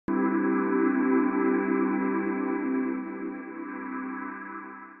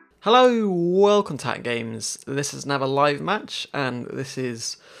Hello, welcome to Hatton Games. This is another live match, and this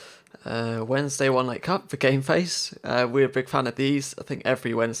is Wednesday One Night Cup for GameFace. We're a big fan of these. I think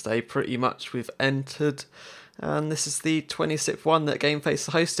every Wednesday, pretty much, we've entered, and this is the 26th one that GameFace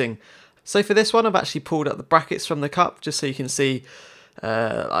are hosting. So for this one, I've actually pulled up the brackets from the cup, just so you can see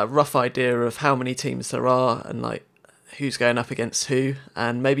a rough idea of how many teams there are, and like who's going up against who,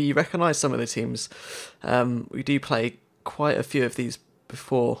 and maybe you recognise some of the teams. We do play quite a few of these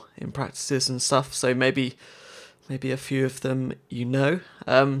before in practices and stuff, so maybe a few of them you know.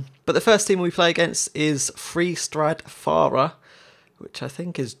 But the first team we play against is Fahrer, which I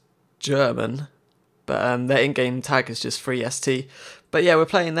think is German, but their in-game tag is just FreeST. But yeah, we're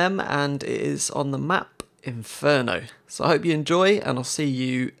playing them, and it is on the map Inferno. So I hope you enjoy, and I'll see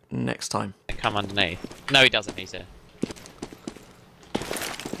you next time. Come underneath. No, he doesn't. He's here.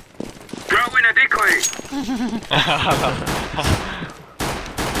 Throw in a decoy.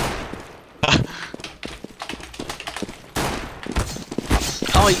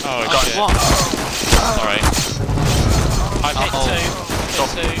 Oh, got it. What? Sorry. I've hit two.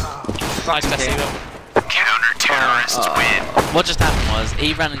 Nice to see them. Counter-terrorists win. What just happened was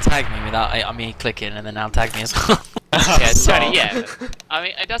he ran and tagged me without me clicking, and then now tagged me as well. Yeah, sorry, yeah. I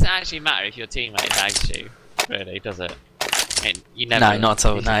mean, it doesn't actually matter if your teammate tags you, really, does it? You never. No, not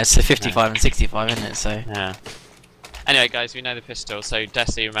at all. No, it's a 55 and 65, isn't it? So. Yeah. Anyway, guys, we know the pistol. So,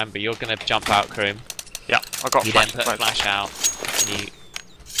 Desi, remember, you're gonna jump out, Kroom. Yeah, I got. You then put a flash out, and you.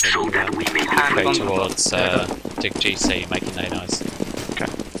 Go towards Dig GC, making no noise. Okay.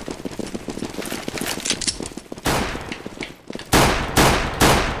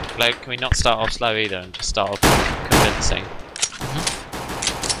 Hello, can we not start off slow either and just start off convincing?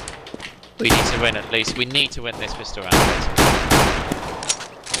 We need to win at least. We need to win this pistol round.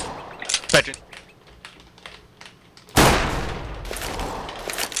 Bedroom.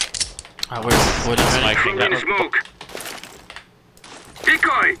 We're not Smoking that. Smoke.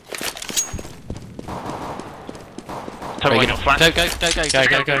 Decoy. Totally not flash. Go. Throw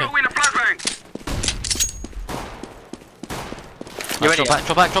in a flashbang. You ready?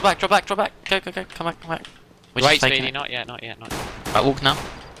 Drop back. Go. Come back. We're Wait, just taking Speedy, it. not yet. Right, walk now.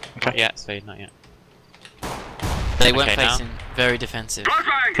 Not yet, Speedy, not yet. They weren't Okay, now. facing very defensive.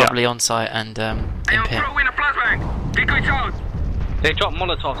 Flashbang. Probably on site and in pit. Throw in a flashbang. Decoy charge. They dropped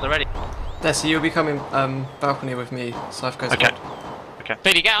Molotovs already. Desi, you'll be coming balcony with me, so I've got Okay.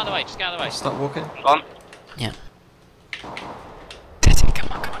 Speedy, get out of the way, just get out of the way. start walking. On. Yeah. Desi, come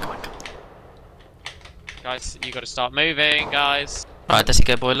on. Guys, you gotta start moving, guys. Right, Desi,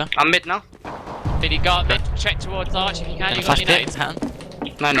 go boiler. I'm mid now. Speedy, guard mid, check towards Arch if you can, Then you got flash your pit. nades. Hatton.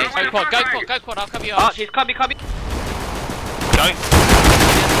 No. Go quad, I'll cover you Arch. He's cubby. Going.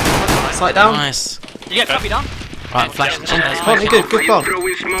 Sight down. Nice. You get cubby down. Right, flash. Partly good bomb. Throw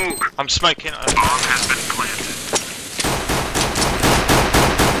in smoke. I'm smoking. Bomb has been planted.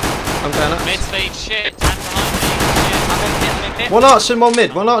 I'm going up. Mid speed, shit, and behind I'm in pit. One arch and one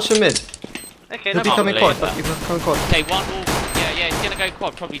mid. Okay, He'll no be coming believe quad. that. He'll be coming quad. me. Okay, one will, yeah, he's gonna go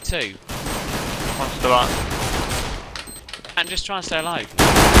quad, probably two. One's the right. And just try and stay alive.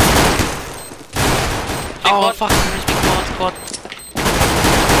 Oh, fucking Risby quad.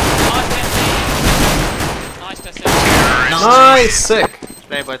 Nice, Desi. Nice, sick.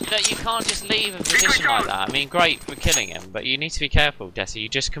 There, boys. That you can't just leave a position like that. I mean, great for killing him, but you need to be careful, Desi. You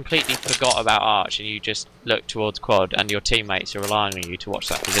just completely forgot about Arch and you just look towards quad, and your teammates are relying on you to watch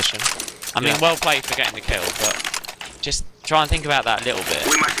that position. I mean, well played for getting the kill, but just try and think about that a little bit.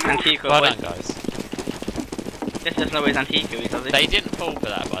 We must move. Antico, Well boys. done, guys. There's no way it's Antico, does it? They didn't fall for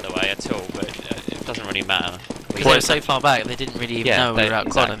that, by the way, at all, but it doesn't really matter. Because they were so far back, they didn't really even know we were out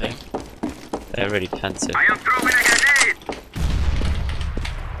quad, I think. They're really defensive. I am throwing a grenade.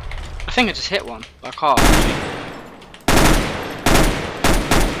 I think I just hit one. But I can't.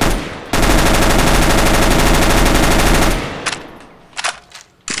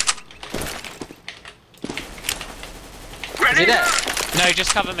 Is he there? No,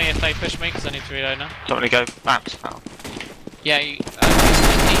 just cover me if they push me, because I need to reload now. Don't want to go bounce now. Yeah, you need to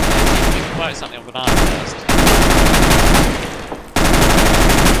work something on banana first.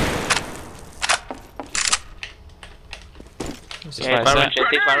 Yeah, by ranges.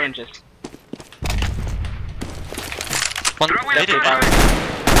 These by ranges. One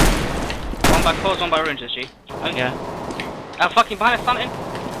by cores, one by ranges, G. Okay. Yeah. Fucking behind us, something.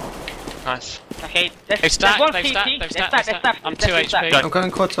 Nice. Okay, They've stacked. I'm 2 HP. I'm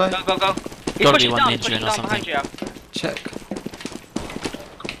going quad side. Go. He's Gotta be pushing one down, ninja or behind something. you. Check.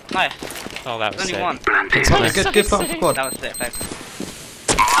 Nice. Oh, that was Only sick. one. Good bomb for quad. That was sick, thanks.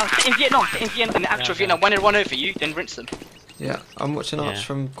 Sit in Vietnam, in the actual Vietnam. When they run over you, then rinse them. Yeah, I'm watching Arch Yeah.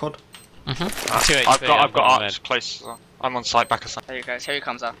 from quad. Two I've HP, got I'm on Arch mid. close. I'm on site back of site. There you go. Here he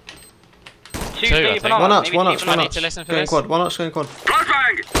comes out. I think. banana, One Arch, maybe one two Arch, I one need Arch. to listen for Going this. quad, one Arch going quad.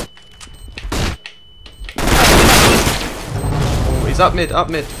 Flashbang! Oh, he's up mid, up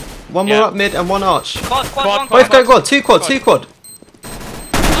mid. One Yeah. more up mid and one Arch. Quad, Quad, one Both quad. go quad, two quad, two quad.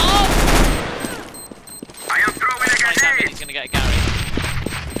 I am throwing a 27, grenade! he's gonna get a Gary.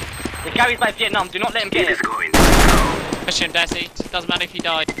 The Gary's by Vietnam. Do not let him get it. Going Push him, Desi. Doesn't matter if you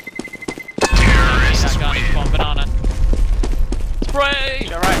die. That gun, he's on banana. Spray!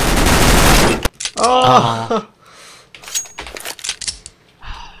 You're right. Oh!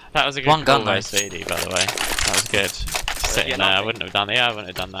 That was a good One gun, call by though. CD, by the way. That was good. Sitting there, I wouldn't have done it. Yeah, I wouldn't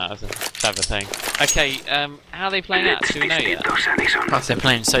have done that. That was a clever thing. Okay, how are they playing at? Do we know yet? They're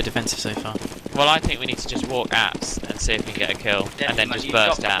playing so defensive so far. Well, I think we need to just walk apps and see if we can get a kill, and then Man, just you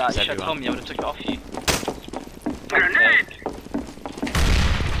burst dropped apps that. You should have told everyone. me. I would have took it off you. Grenade!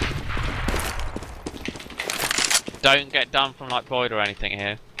 Don't get done from like Boyd or anything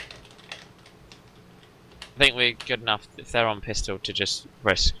here. I think we're good enough if they're on pistol to just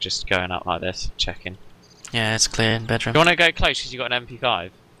risk just going up like this, checking. Yeah, it's clear in bedroom. You want to go close because you got an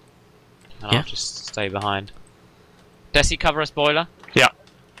MP5? And Yeah. I'll just stay behind. Desi, cover us, boiler. Yeah.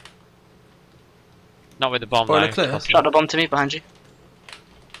 Not with the bomb Boiler though. clear? possibly. Shot the bomb to me behind you.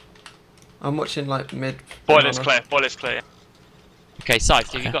 I'm watching like mid. Boiler's banana. clear, boiler's clear. Okay,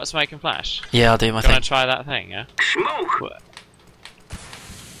 Scythe, have you Okay. got a smoke and flash? Yeah, I'll do my Do you thing. want to try that thing, yeah? Smoke! What?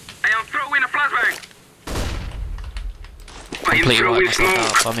 I am throwing a flashbang! I am Completely throwing wiped myself smoke!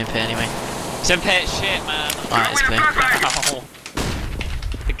 out, but I'm in pit anyway. Some pit shit, man. Alright, it's Throwing a clear. flashbang! Ow.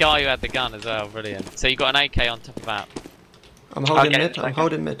 The guy who had the gun as well, brilliant. So you got an AK on top of that. I'm holding get it mid, in a I'm second.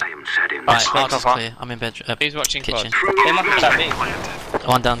 holding mid. I am setting Alright, this Arch is cover. clear. I'm in bedroom. Who's watching Kitchen. quad? They must have that big.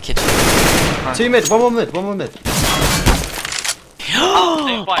 One down kitchen. Two mid, one more mid, one more mid.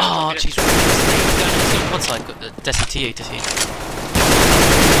 Oh, Oh, jeez. One side, got the Desi TU to see.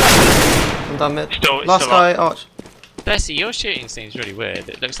 I'm done mid. Still- Last still guy, Arch. Bessie, your shooting seems really weird.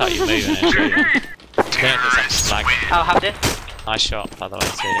 It looks like you're moving and shooting. Grenade! I'll have this. Nice shot, by the way,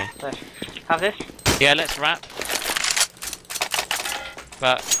 Sweetie. Have this. Yeah, let's wrap.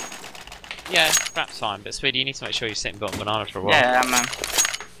 But, yeah, wrap's fine. But, Sweetie, you need to make sure you're sitting bottom banana for a while. Yeah, man.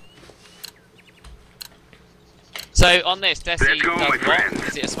 So, on this, Desi Let's go, does my what? friend.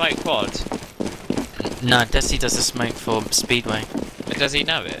 Is it a smoke quad? No, Desi does the smoke for Speedway. But does he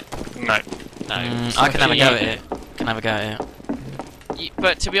know it? No. No. I can have a go Yeah. at it. Can have a go at it.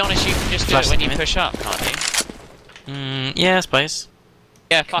 But, to be honest, you can just do Flash it when them you in. push up, can't you? Yeah, I suppose.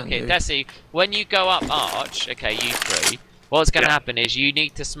 Yeah, fuck Can it. do. Desi, when you go up arch, okay, you three, what's going to Yeah. happen is you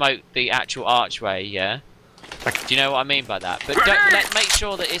need to smoke the actual archway, yeah? Okay. Do you know what I mean by that? But don't, make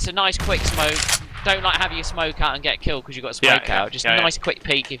sure that it's a nice quick smoke. Don't like have your smoke out and get killed because you got smoke Yeah, out. Just yeah, a yeah. nice quick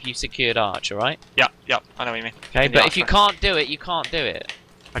peek if you've secured arch, alright? Yeah, yeah, I know what you mean. Okay, In the but if you archway. can't do it, you can't do it.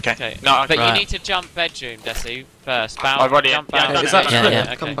 Okay. Okay. No, But okay. you Right. need to jump bedroom, Desi, first. Bow, I've already- jump yeah, bow, I've Okay, done is it. that Yeah, split? yeah.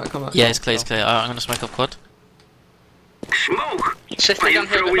 Okay. Come back, come back. Yeah, it's clear, it's clear. I'm gonna smoke up quad. Smoke! Shift I it am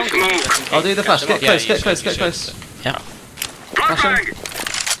down here a bit throwing longer. smoke! I'll do the flash. Get Yeah, close, you get should, close, you get should. close. Flashbang!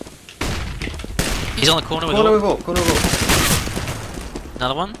 He's on the corner with Corner all. with all, corner with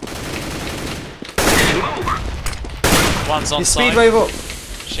Another one. Smoke! One's all. on His side. speed wave up.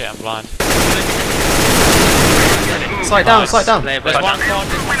 Shit, I'm blind. Sight down, Nice. sight down. There's one quad,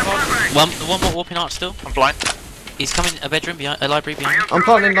 there's one quad. One more warping arch still. I'm blind. He's coming a bedroom behind, a library behind. I'm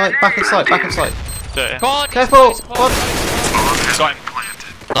planting like back of sight, back of sight. Do it. Quad! Careful, Quad! quad. Got him.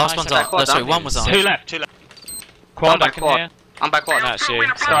 Last Nice, one's okay, up. quad No, sorry, down. one was on. Two left, two left. Quad, One I by can quad. hear. I'm back quad. No, it's you.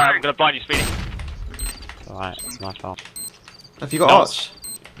 Sorry, I'm gonna blind you, Speedy. Alright, it's my fault. Have you got No. Arch?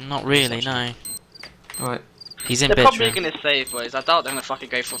 Not really, no. Alright. He's in They're probably bedroom. gonna save, boys. I doubt they're gonna fucking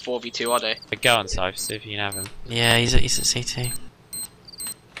go for 4v2, are they? But go on, Scythe, see if you can have him. Yeah, he's at CT.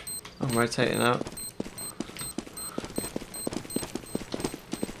 I'm rotating out.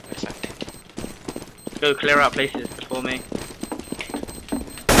 Go clear out places before me.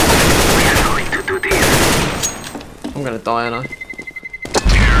 We are going to do this. I'm gonna die, aren't I?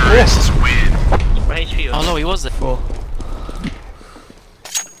 Terrorists win. What HP Oh no, he was there. 4.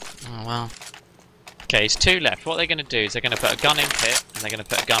 Oh wow. Okay, it's two left. What they're going to do is they're going to put a gun in pit and they're going to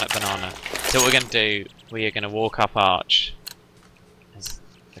put a gun at banana. So what we're going to do, we are going to walk up arch.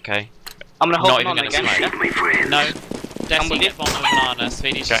 Okay? I'm gonna Not hold even on gonna again. smoke. Yeah? My friend. No, I'm Desi with get you. bomb with banana.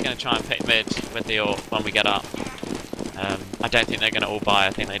 Speedy's just Okay. going to try and pick mid with the AWP when we get up. I don't think they're going to all buy. I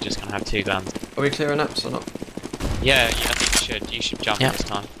think they're just going to have two guns. Are we clearing apps or not? Yeah, I think you should. You should jump Yeah. this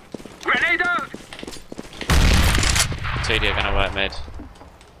time. Grenade out! Speedy are going to work mid.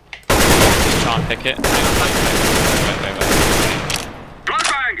 Try and pick it. Wait.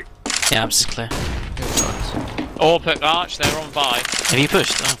 Flashbang! Yeah, Abs is clear. Or pick arch, they're on by. Have you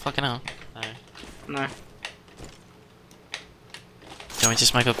pushed? Oh, fucking hell. No. No. Do you want me to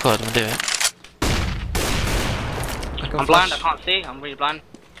smoke up quad and do it? I'm blind, I can't see. I'm really blind.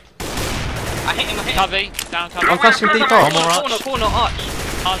 I hit him, Cubby, down cubby. I'm flashing deep Corner, arch. corner, arch.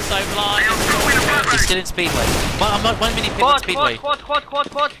 I'm so blind. He's still in speedway. I'm 1 minute pin on speedway. Quad.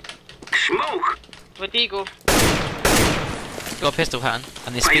 Smoke! With Eagle. Got a pistol, Hatton,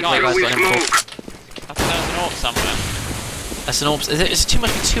 and the I speedway guy's throw in got him full. smoke! I think there's an AWP somewhere. That's an AWP. Is it too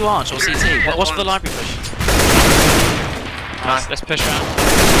much for 2 arch or CT? What's for the library push? Nice, let's push around.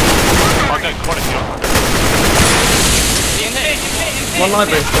 I'll go quad if you want. One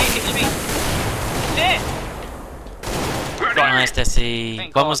library. Nice, Desi.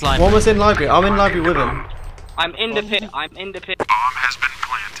 Thank One God. was library. One was in library. I'm in library with him. I'm in the pit. Bomb has been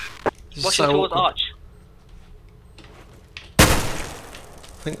planted. This is Watching so towards awkward. arch. I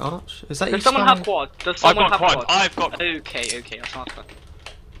think arch. Is that you? Does someone have quad? Does someone have quad? I've got. Okay, that's not fun.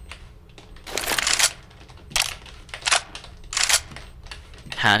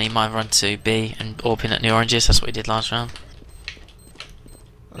 Hatton, he might run to B and AWP in at New Oranges. That's what he did last round.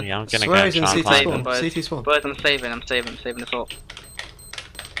 Yeah, I'm gonna Swear go he's in try and CT find Save him, spawn. boys. CT spawn. Boys, I'm saving this up.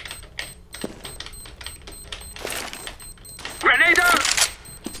 Grenade out!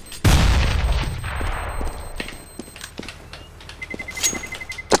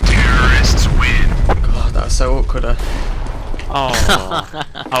 Terrorists win. God, that was so awkward.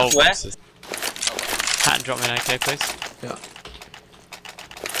 Oh, Where? boxes. Hatton, drop me an AK, please. Yeah.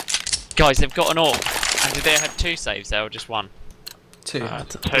 Guys, they've got an AWP. And did they have 2 saves there or just 1? 2. Uh,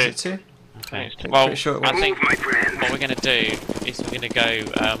 Is it 2? Okay. I'm Well, pretty sure it I was. think Move, my friend. what we're going to do is we're going to go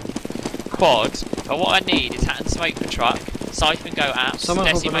quad. But what I need is Hatton smoke the truck. Siphon go apps. Someone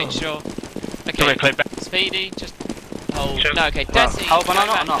hold Desi, make banana. sure. Can we Okay, play back? Speedy, just hold. Sure. No, okay, Well, Desi. hold go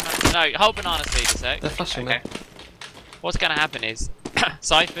banana or back not? to- No, hold banana, Speedy, a sec. They're flashing Okay. me. What's going to happen is,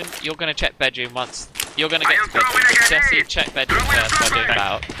 Siphon, you're going to check bedroom once. You're going to get I am to bedroom. throwing a Desi, grenade. check bedroom Throwing a first by doing flashbang.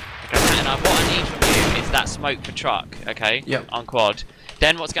 about. And what I need from you is that smoke for truck, okay? Yep. On quad.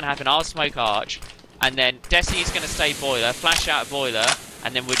 Then what's going to happen, I'll smoke arch. And then Desi's going to stay boiler, flash out boiler.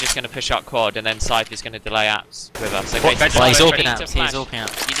 And then we're just going to push up quad. And then Scythe is going to delay apps with us. Okay, What so bedroom? Well, he's you AWPing need to apps. He's flash- AWPing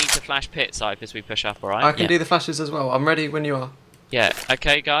apps. You need to flash pit, Scythe, as we push up, alright? I can Yeah. do the flashes as well. I'm ready when you are. Yeah,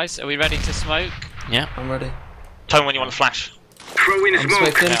 okay guys, are we ready to smoke? Yeah. I'm ready. Tell me when you want to flash. Throw in I'm smoke.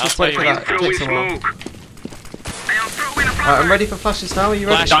 smoking. Yeah, I'll Just tell wait you for when that. It Throw in takes a while. smoke. I am throwing a Alright, I'm flashbang. ready for flashes now. Are you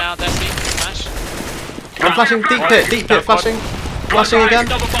ready? Flash now, Desi, flash. I'm flashing deep pit, flashing. Flashing again.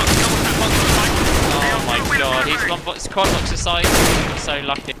 Oh my god, he's gone his quad box aside. He's so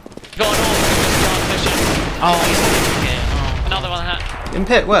lucky. Got an AWP, just can't push it. Oh, he's in here. Oh. Another one hat. In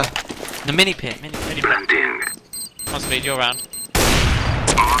pit, where? The mini pit. Mini pit. Planting. Come on, Speed, you're round.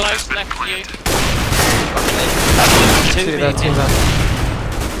 Close, left for you. Two there, two there.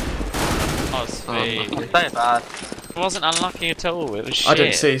 Oh, Speed. unlucky. So bad. It wasn't unlucky at all, it was shit. I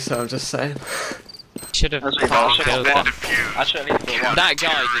didn't see, so I'm just saying. Should have That's really bad. killed Been that. defused. I should at least get one. That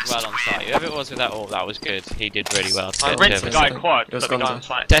guy did well on site. Whoever it was with that AWP, that was good. He did really well to I get rinsed to the him. guy quad, It was but the guy gone. on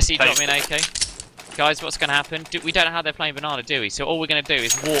site. Desi, drop Safe. me an AK. Guys, what's going to happen? We don't know how they're playing banana, do we? So all we're going to do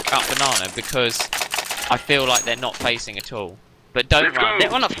is walk up banana because I feel like they're not facing at all. But don't Let's run. go.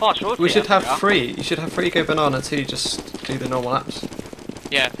 They're on a fast road. We here, should have yeah. 3. You should have 3 go banana, 2 just do the normal apps.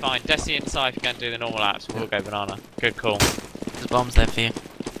 Yeah, fine. Desi and Scythe can do the normal apps. We'll go banana. Good call. There's bombs there for you.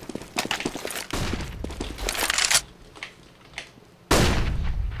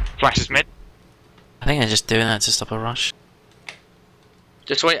 Flash is mid. I think they're just doing that to stop a rush.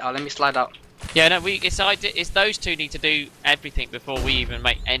 Just wait, let me slide out. Yeah, no, it's those two need to do everything before we even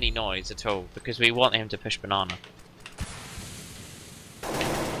make any noise at all because we want him to push banana.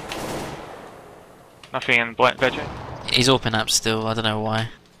 Nothing in blank bedroom. He's open up still. I don't know why.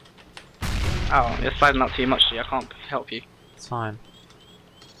 Oh, you're sliding out too much, so I can't help you. It's fine.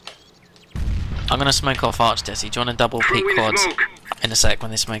 I'm gonna smoke off arch, Desi. Do you want to double Throw peek in quads smoke. in a sec when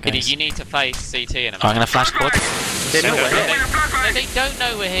they smoke Giddy, goes? you need to face CT in a I'm minute. gonna flash quad. They know we're Throw here. in a No, flashbang. they don't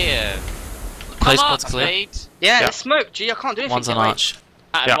know we're here. Close Come quad's up, clear. Speed. Yeah, Yeah. it's smoke, G, I can't do anything. One's on Wait. arch.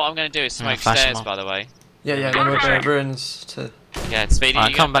 And Yeah. what I'm going to do is I'm gonna smoke flash stairs, them by the way. Yeah, then we're going ruins to... Yeah, Speedy,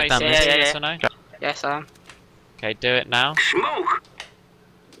 Alright, you come gonna back face down CT, there. yes Yeah. or no? Yes, I am. Okay, do it now. Smoke.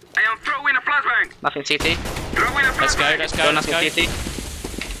 I am throwing a flashbang. Nothing CT. Throw in a flashbang. Let's go, let's go, No, let's nothing go. CT.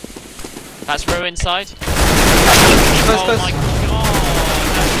 That's ruin side. Close, Oh close. my god,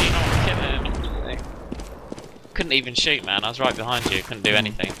 how did you not kill him? Couldn't even shoot, man. I was right behind you. Couldn't do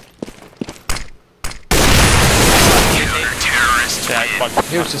anything. Terrorist Yeah, it's quite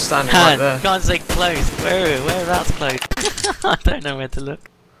He was just standing right there. Can't say close. Whereabouts close? I don't know where to look.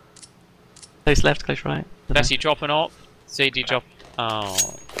 Close left, close right. Jesse, drop an AWP. CD, drop. Oh.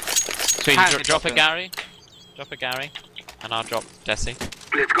 Sweetie, drop a Gary. Drop a Gary. And I'll drop Desi.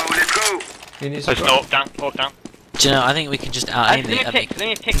 Let's go, let's go. He needs So to it's drop. down, up, down. Do you know, I think we can just out-aim it. I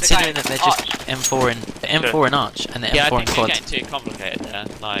mean, considering that they're just M4 and Arch, and they're Yeah, M4 I and think we're quad. getting too complicated there.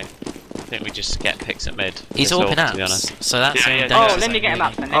 Like, I think we just get picks at mid. He's That's all, open to be honest. apps, so that's Yeah, yeah, dangerous. Oh, let me get him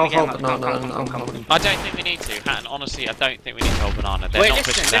up. Then. Let I'll me get him hold up. banana and I'm holding. I don't think we need to. Hatton, honestly, I don't think we need to hold banana. They're Wait, not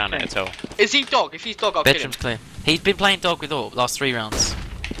listen, pushing down listen. it at all. Is he dog? If he's dog, I'll kill him. Bedroom's clear. He's been playing dog with AWP last 3 rounds.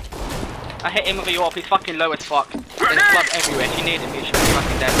 I hit him with a AWP. He's fucking low as fuck. There's blood everywhere. If you need him, he should be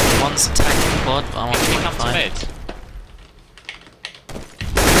fucking dead. One's attacking quad, but I'm on He comes to 25. mid.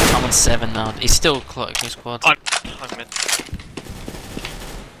 I'm on 7 now. He's still close quad. I'm mid.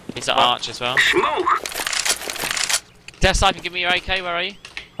 He's at Arch as well. Smoke. Death Sniper, give me your AK, where are you?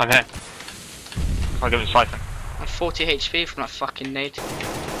 I'm here. I'll give it a siphon. I'm 40 HP from that fucking nade.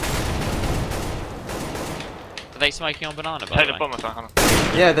 Are they smoking on banana, by Take the the way? bomb or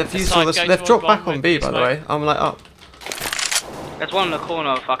something. Yeah, they've used all this. Go They've towards dropped back bottom on B, with by the smoke. way. I'm like up. There's one in the corner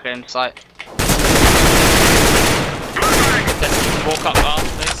of fucking site. Walk up fast,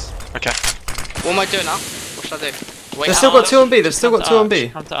 please. Okay. What am I doing now? What should I do? Wait, They've still got 2 on B. They've still got 2 on B.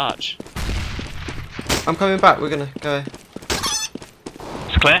 Come to Arch. I'm coming back. We're gonna go.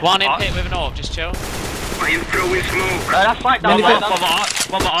 It's clear. One in Arch. pit with an AWP, just chill. I am throwing smoke. that's right down Mini there. pit. One more arch.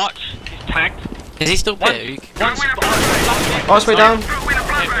 One more arch. He's tagged. Is he still pit? Throwing a flashbang. Arch way down. Throwing a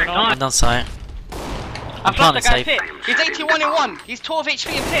flashbang. I'm done sight. I'm planning flashed the guy safe. pit. He's 81 in 1. He's 12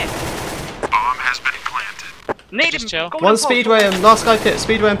 HP in pit. Bomb has been planted. Need Just him. chill. Golden One pulse. speedway and last guy pit.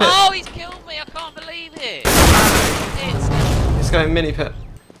 Speedway and pit. Oh, he's killed me! I can't believe it! He's going mini pit.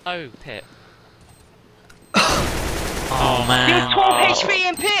 Oh, pit. Oh He man. was 12 HP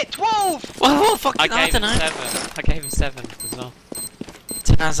in pit. 12. Well, fucking, I I gave don't him know. 7. I gave him 7 as well.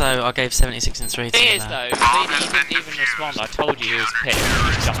 Tanazo, I gave 76 and 3 to Thing him is, there. though, he didn't even respond. I told you he was pit. He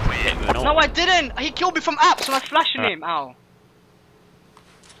just jumped in pit with an AWP. No, I didn't. He killed me from apps when I was flashing him. Ow.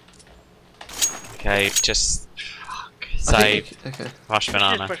 Okay, just. Fuck. I Save. think we- okay. Rush Just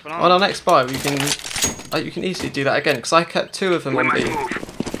banana. push banana. On our next buy, we can. You can easily do that again because I kept 2 of them on B.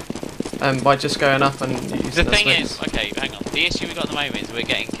 By just going up and using The their thing smokes. is, okay, hang on. The issue we got at the moment is we're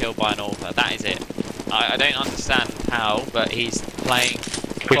getting killed by an AWP. That is it. I don't understand how, but he's playing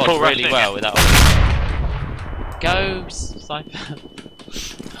We COD full really rushing. well with that AWP. Go, Sniper.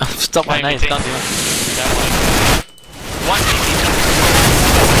 Stop my Maybe name, team. can't do it. Don't worry. One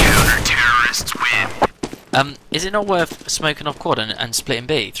Counter-terrorists win. Is it not worth smoking off quad and splitting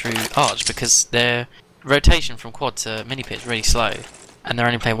B through Arch because their rotation from quad to mini pit is really slow, and they're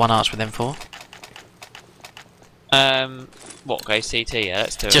only playing 1 Arch with M4? What, go CT, yeah,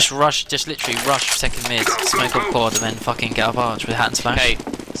 let's do Just it. rush, just literally rush second mid, smoke off quad, and then fucking get up Arch with Hatton's flash. Okay,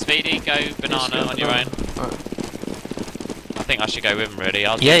 Speedy, go banana on your own. Alright. I think I should go with him really.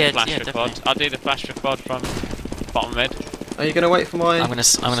 I'll do Yeah, the yeah, flash yeah, for quad. definitely. I'll do the flash for quad from bottom mid. Are you gonna wait for my? I'm gonna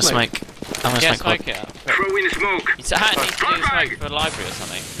smoke. I'm gonna Yeah, smoke quad. smoke it up. Throwing smoke. It's Hatton needs to do the smoke for the library or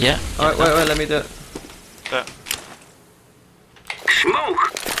something. Yeah. Alright, wait, let me do it.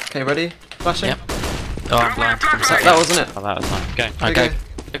 Smoke. Okay, ready? Flashing. Yep. Oh, I'm blind. That wasn't it. Oh, that was fine. Go. Alright,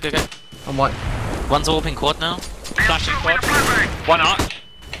 Okay. go. I'm white. One's all in quad now. Flashing Throwing quad. a flashbang. One arch.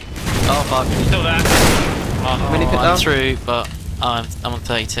 Oh fuck. Still there. Mini pit I'm down. through, but I'm on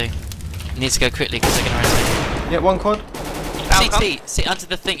 32. Needs to go quickly because they're gonna rotate. Yeah, 1 quad. CT, see under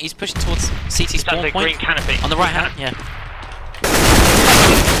the thing. He's pushing towards CT That's spawn a green point canopy. on the right hand. Yeah.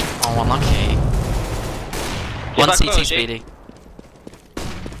 Oh, unlucky. One back CT close, speedy.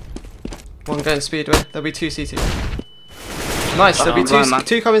 1 going speedway. There'll be 2 CT. Nice. There'll be I'm blind, man.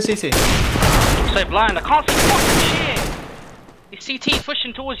 2 coming CT. I'm so blind. I can't see fucking shit. His CT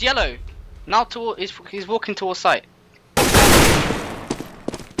pushing towards yellow. Now he's walking towards site.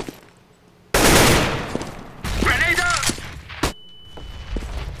 Grenade out.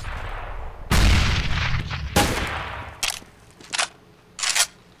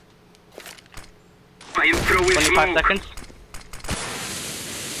 I am throwing 25 smoke. seconds.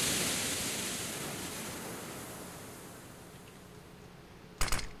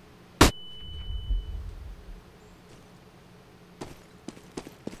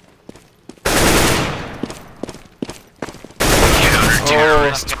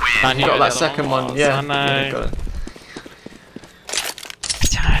 Counter-terrorists win. You got that second one. Yeah. I know. Yeah, got it.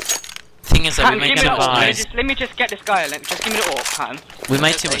 Thing is that Hatton, we made give me too the much AWP. noise. Let me just get this guy. Just give me the AWP, Hatton. We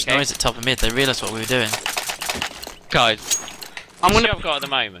made too much Okay. noise at top of mid. They realised what we were doing. Guys, I'm what gonna. I've got at the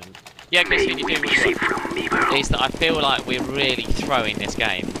moment. Yeah, Chris, you do what you want. is that I feel like we're really throwing this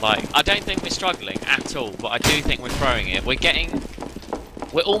game. Like, I don't think we're struggling at all, but I do think we're throwing it. We're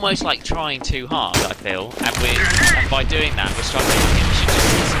almost like trying too hard, I feel, and by doing that, we're struggling. I think we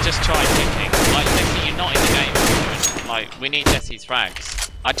should just try kicking. Like, Jesse, you're not in the game. Like, we need Jesse's frags.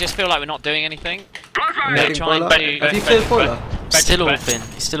 I just feel like we're not doing anything. They're trying to... Have you cleared boiler? Still open.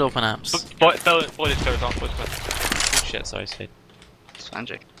 He's still open apps. Boiler's clear as well. Oh shit, sorry, Sid. It's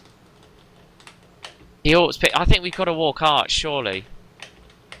Andrew. I think we've got to walk arch, surely.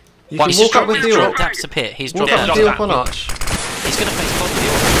 You can walk up with the dropped orc. apps to pit. He's Walk dropped up apps. with the orc on arch. He's gonna face quad with the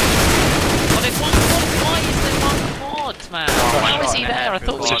orc. Oh, there's one quad. Why is there one quad, man? How is he there? I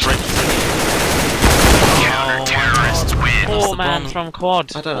thought we Poor man from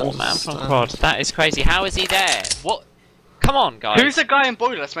quad. I don't Poor man from understand. quad. That is crazy. How is he there? What? Come on, guys. Who's the guy in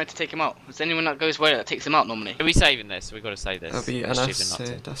boiler that's meant to take him out? Is anyone that goes boiler that takes him out normally? Are we saving this? We've got to save this. That'll be It's NS. stupid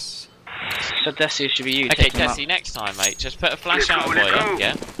not to. That's... So Desi should be you. Okay, taking him out. Jesse, next time, mate, just put a flash out of Let's go. boiler,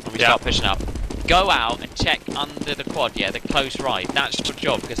 yeah? When we start pushing up. Go out and check under the quad, yeah, the close right. That's your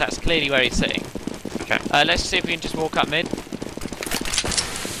job, because that's clearly where he's sitting. Okay. Let's see if we can just walk up mid.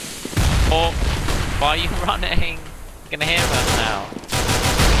 Or, why are you running? You're gonna hear us now.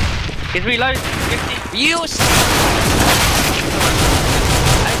 He's reloading. 50. You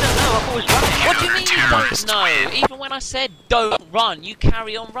I don't know. I thought he was running. What do you mean you don't know? Even when I said don't run, you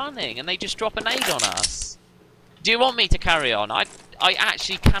carry on running, and they just drop an aid on us. Do you want me to carry on? I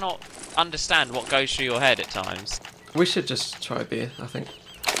actually cannot understand what goes through your head at times. We should just try B, I think.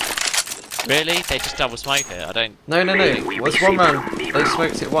 Really? They just double smoke it? I don't... No. Was one man, they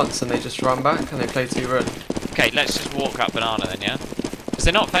smoked it once and they just ran back and they played 2 run. Okay, let's just walk up banana then, yeah? Because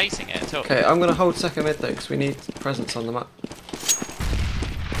they're not facing it at all. Okay, I'm gonna hold second mid though, because we need presence on the map.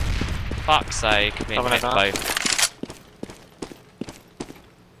 Fuck's sake, me and Mick both.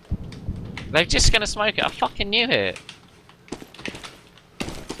 They're just gonna smoke it, I fucking knew it.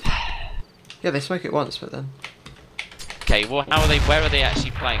 Yeah, they smoke it once, but then... Okay, well, where are they actually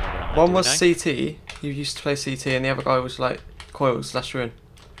playing on banana? One do we was know? CT, you used to play CT, and the other guy was like coils, / ruin.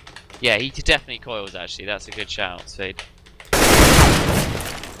 Yeah, he definitely coils actually, that's a good shout, Speed.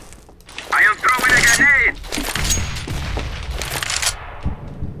 I am throwing a grenade!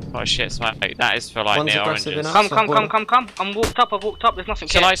 Oh shit, smoke. That is for like One's near aggressive oranges. enough. Come. I'm walked up. I've walked up. There's nothing.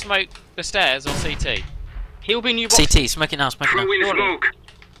 Shall here. I smoke the stairs or CT? He'll be new box. CT, smoking now, smoking now. Throwing smoke.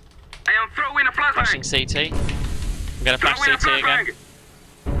 I am throwing a Flashing flashbang. CT. I'm gonna flash Throwing a CT again.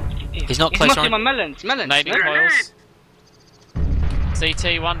 flashbang. He's not He's close knocking my on. melons. Nading no? coils.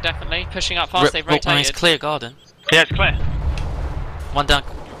 CT one definitely. Pushing up fast, they've Nice, rotated. clear garden. Yeah, it's clear. One down,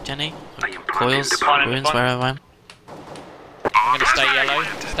 Jenny. I am Coils, planting the ruins, bomb. wherever I am. I'm gonna stay yellow.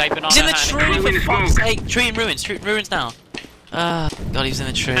 Stay banana. He's in the Hatton. tree, for Smoke. fuck's sake! Tree and ruins now. God, he's in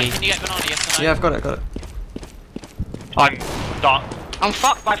the tree. Can you get banana, yes or no? Yeah, I've got it. I'm dark. I'm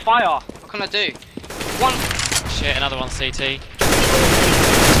fucked by fire. What can I do? One. Shit, another one CT. Two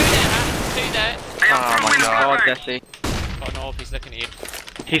there. I am throwing a God, flashbang. Desi. Got north, he's looking at you.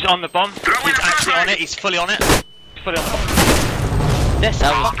 He's on the bomb. He's actually on it. He's fully on it. He's fully on the bomb. This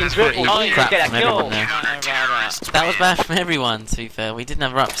That was fucking pretty dribble. Oh, you crap get from a kill. everyone there. No, about that. That was bad from everyone, to be fair. We didn't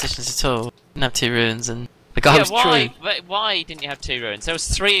have right positions at all. Didn't have 2 ruins, and the guy Yeah, was why? tree. But why didn't you have 2 ruins? There was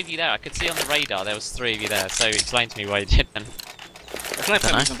 3 of you there. I could see on the radar there was 3 of you there. So explain to me why you didn't. There's no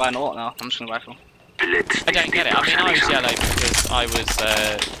point in buying a lot now. I'm just gonna rifle. I don't get it. I mean, I was yellow because I was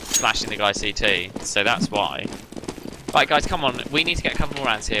flashing the guy CT, so that's why. Right, guys, come on. We need to get a couple more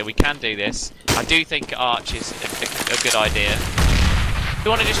rounds here. We can do this. I do think Arch is a good idea. Do you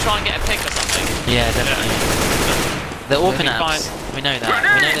want to just try and get a pick or something? Yeah, definitely. They're open It'll be apps. We know that.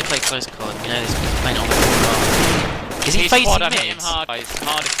 We know they play close quad. We know they're playing on the corner. Is he He's facing quad, I've hit him mid? hard, guys.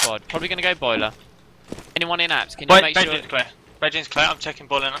 Hardest quad. Probably going to go boiler. Anyone in apps? Can you make sure... Bedroom's clear. Bedroom's clear. I'm checking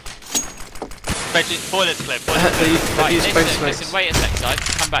boiler now. Boiler's clear. Boiler's clear. Right, These both listen, smokes. wait a sec, side.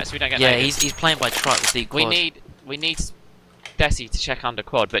 Come back so we don't get Yeah, naked. he's playing by truck with the quad. We need Desi to check under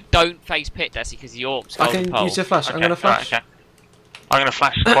quad, but don't face pit Desi because the Orc's I golden can pole. use your flash. I'm Okay, gonna flash. right, okay. I'm gonna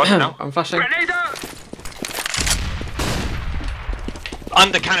flash quad now. I'm flashing. Grenade out!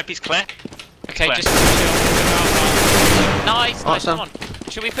 Under canopy's clear. Okay, Clear. just chill. Nice, Oh, nice, Sam. come on.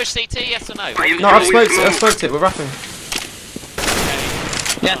 Should we push CT, yes or no? I am No, I've throwing smoked it. I've smoke. smoked it. We're wrapping.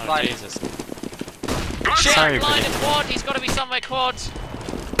 Yes, Oh, fine. Jesus. Shit, Sorry, blind buddy. and quad, he's got to be somewhere quad.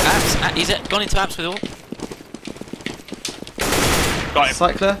 Apps, he's gone into apps with all. Got him.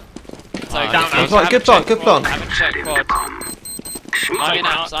 Site clear. So, down, haven't down. Right, good checked plan, good quad, plan. Haven't checked quad. I'm in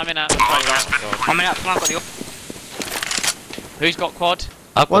apps, I'm in apps. I'm in up. I've got the. Who's got quad?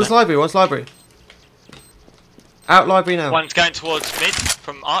 I've got One's it. library. One's library. Out library now. One's going towards mid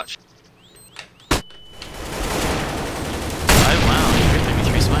from Arch.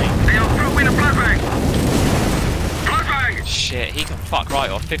 fuck right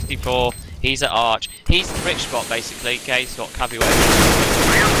off. 54. He's at Arch. He's the rich spot basically. Gay spot. Cabby way.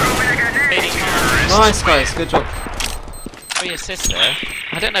 Nice guys, good job. 3 assists there.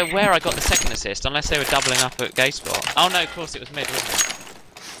 I don't know where I got the second assist, unless they were doubling up at Gay spot. Oh no, of course it was mid, wasn't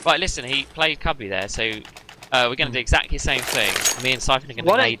it? Right, listen, he played Cubby there, so we're going to do exactly the same thing. Me and Siphon are going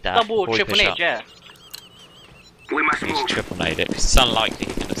to nade that. Double before we triple push nade, up. yeah. We must He's move. triple nade it, because it's unlikely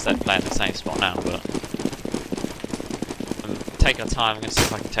he's going to start playing the same spot now, but... take our time, I'm going to see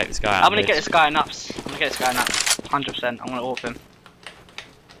if I can take this guy out. I'm gonna get this guy nuts. 100%. I'm gonna AWP him.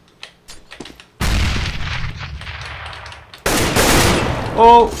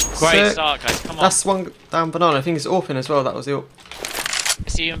 Oh, Great sick. start, guys, come on. That's one down banana. I think it's AWPing as well. That was the AWP.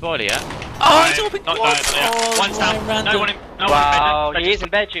 See you in body, yeah? Oh, he's AWPing! No, one's down. random. No one in. No Wow, one in he is in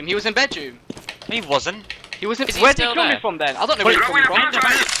bedroom. He was in bedroom. He wasn't. He was in. Is he Where did he still kill me there? from then? I don't know where he killed me from.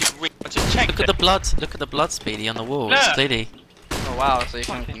 I just checked. Look at the blood. Look at the blood, Speedy, on the wall. Look. It's clearly. Oh wow, so you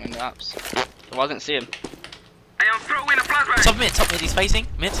can come in the apps. So I didn't see him. I am throwing a flashbang. Top mid, he's facing.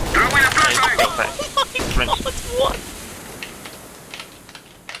 Mid. Throwing a flashbang. What?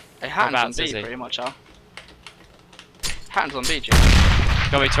 Hey, Hatton's on Whereabouts B is he? pretty much, huh? Hatton's on B, Jim.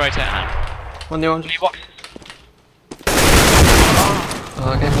 Got me to rotate now. One the orange. New box.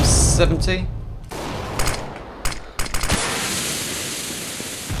 Oh, I gave him 70.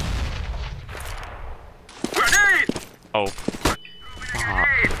 Grenade. Oh.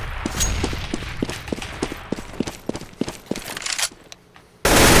 Grenade.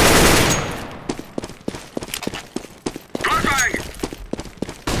 Flashbang.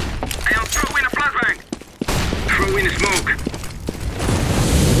 I am throwing a flashbang. Throwing a smoke.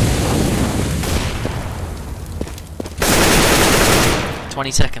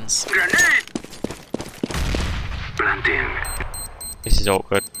 20 seconds. Grenade. Planting. This is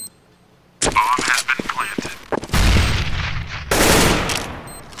awkward. Bomb has been planted.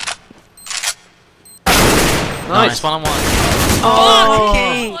 Nice. 1-on-1.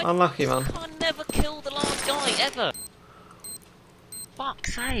 Oh, unlucky man. I never kill the last guy ever.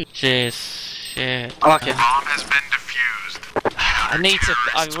 Fuck's sake. Cheers. Shit. I like it. Bomb has been defused.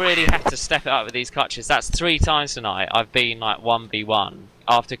 I really have to step it up with these clutches. That's 3 times tonight I've been like 1v1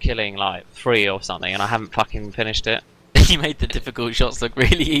 after killing like 3 or something and I haven't fucking finished it. You made the difficult shots look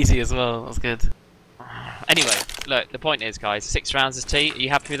really easy as well. That's good. Anyway, look, the point is guys, 6 rounds as T, are you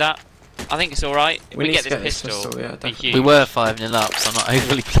happy with that? I think it's alright. If We we need get to this get this pistol, pistol, yeah, it'd be definitely. huge. We were 5-0 up, so I'm not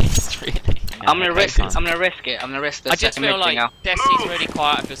overly pleased really. Yeah, I'm gonna okay, risk it. fine. I'm gonna risk it. I'm gonna risk the I just second feel mid like thing now. Desi's really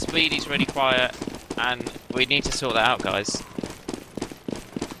quiet, I feel Speedy's really quiet, and we need to sort that out, guys.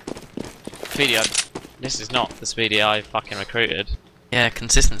 Speedy, this is not the Speedy I fucking recruited. Yeah,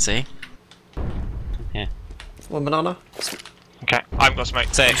 consistency. One banana. Okay, I've got smoke.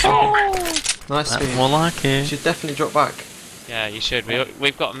 So, Nice That's speed. more like You it. should definitely drop back. yeah, you should.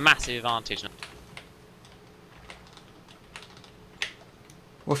 We've got a massive advantage now.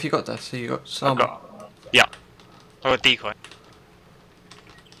 What have you got there? So you got some. Yeah. I got decoy.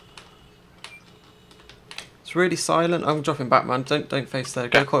 It's really silent. I'm dropping back, man. Don't face there.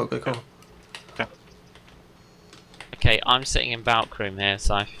 Go Okay. coil. Go coil. Okay, I'm sitting in Balk room here,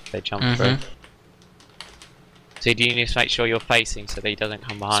 so if they jump through. So do you need to make sure you're facing so that he doesn't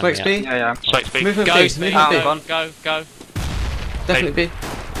come behind Smokes me? B. Yeah. Smoke speed. Movement Go, B. Speed. Movement B. Go. Go. Definitely B.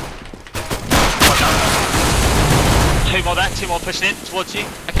 2 more there, 2 more pushing in towards you.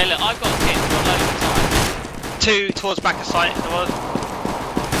 Okay, look, I've got a kit, we've got loads of time. 2 towards back of sight.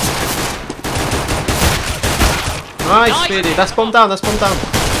 Nice, Nice. Speedy. That's bomb down. That's bomb down.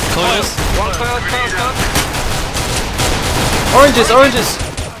 Coils. One coil. Oranges.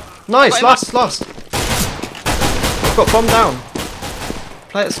 Nice. Last. I've got bomb down.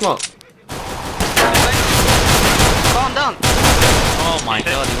 Play it smart. Calm down. Oh my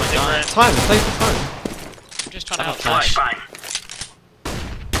god, he went down. Time. Play for time. I'm just trying to help. Flash. Flashbang.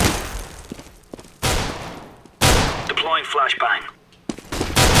 Deploying flashbang.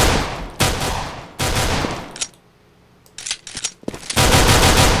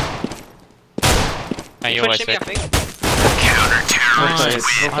 Hey, you're always Pushing me, I fit. think.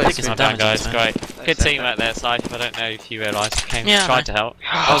 Nice. Well I played, think it's Well damage. done, guys. man. Great. Good Nice, teamwork there, Scythe. I don't know if you realised. Came, Yeah, I tried know. to help.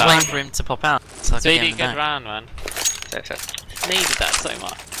 I was waiting for him to pop out. So I could get Speedy, him good back. round, man. Safe. Needed that so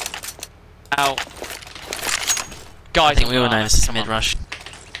much. Ow. Guys, I think we all on know the this is line, mid come on. rush.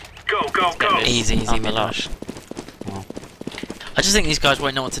 Go. this. Easy On the mid lot. rush. I just think these guys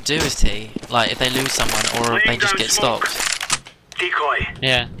won't know what to do as T. Like if they lose someone or if they just get stopped. Decoy.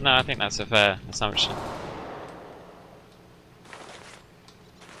 Yeah, no, I think that's a fair assumption.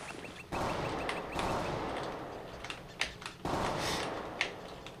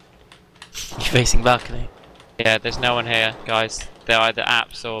 You're facing balcony. Yeah, there's no one here, guys. They're either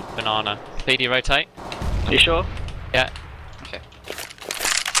apps or banana. PD rotate. Are you sure? Yeah. Okay.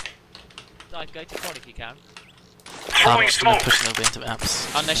 Dive, go to quad if you can. I'm just gonna push a little bit into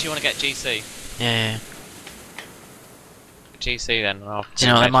apps. Unless you want to get GC. Yeah. GC then. Well, Do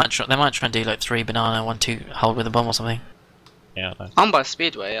you know, they might try and do like 3 banana, 1, 2, hold with a bomb or something. Yeah. No. I'm by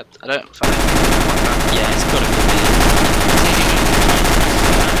Speedway. I don't. Find Yeah, it's gotta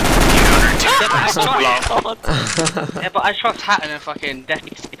yeah, but I trust Hatton and fucking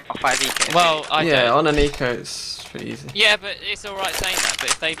definitely 5 EK. Well, I Yeah, don't. on an eco it's pretty easy. Yeah, but it's alright saying that. But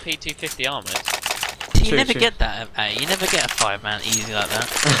if they P250 armors, You True, never true. get that at A. You never get a 5-man easy like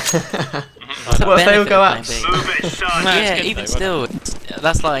that. Well, if they all benefit go of apps. playing B. Move it, son. No, it's Yeah, good even though, still,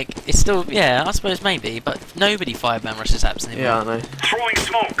 that's like, it's still, yeah, I suppose maybe, but nobody 5-man rushes apps anymore. Yeah, I know. Throwing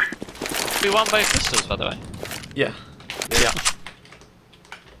smoke. we won both pistols, by the way. Yeah. Yeah.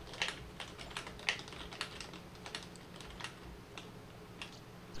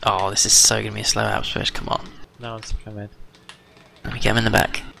 Oh, this is so gonna be a slow apps push, come on. No one's coming. Let me get him in the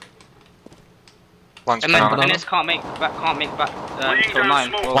back. One's And then banana. Dennis can't make back Laying till down 9.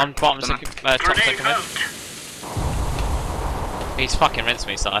 smoke. or One bottom dunno. second, top Grenade second mid. out. He's fucking rinsed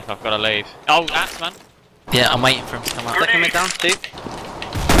me, Scythe. I've got to leave. Oh, apps, man. Yeah, I'm waiting for him to come up. Second mid down, 2.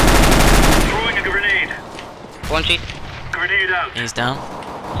 Throwing a grenade. 1 G. Grenade out. He's down.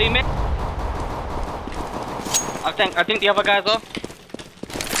 2 mid. I think the other guys off.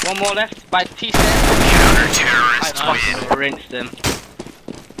 1 more left by T stairs. I fucking rinsed him.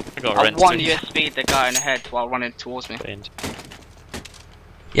 I got I rinsed. 1 USB the guy in the head while running towards me.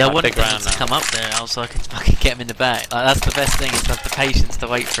 Yeah, I That wanted big him round to now. come up there, so I could fucking get him in the back. Like, that's the best thing, is to have the patience to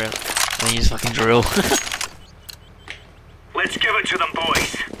wait for him. And then you just fucking drill. Let's give it to them,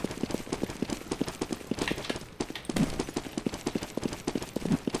 boys.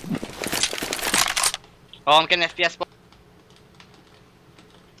 Oh, I'm getting FPS.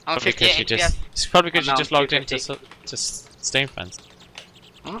 I'm Probably 58 because you FPS. just. It's probably because you I'm just now logged into 250. Steam Friends.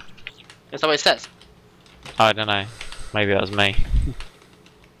 Is that what it says? I don't know. Maybe that was me.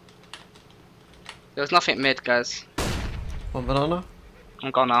 There was nothing mid, guys. One banana?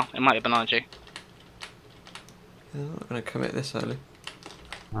 I'm gone now. It might be banana G. Yeah, I'm not gonna commit this early.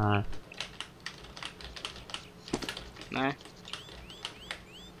 No. No.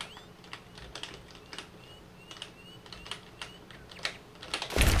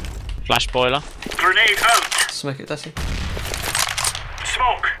 Flash boiler. Grenade out. Smoke it, Desi.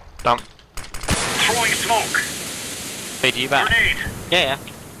 Smoke. Dump. Throwing smoke. Feed you back. Grenade. Yeah.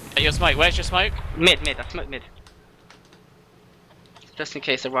 Hey, your smoke. Where's your smoke? Mid. I smoked mid. Just in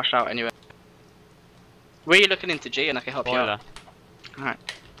case they rush out anyway. Where are you looking into G and I can help you Boiler. out? Alright.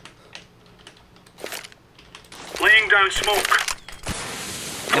 Laying down smoke.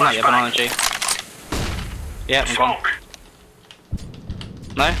 It might be a banana G. Yeah, I'm gone. Smoke.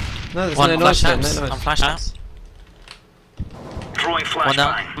 No? No, there's One no flash noise here, apps. no I'm noise. flashed out. Apps. Throwing One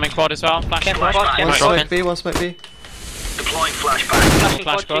down. flashbang. I'm in quad as well. Flash. Careful, Flash. boss, One careful. Right. smoke B, one smoke B. Deploying flashbang. Flashing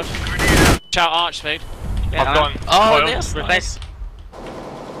Flash quad quad. G. Grenade out. Shout arch speed. Yeah, I've gone. Oh, oil. yes, nice.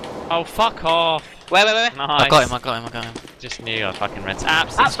 Oh, fuck off. Wait. Nice. I got him. Just knew I fucking rinsed.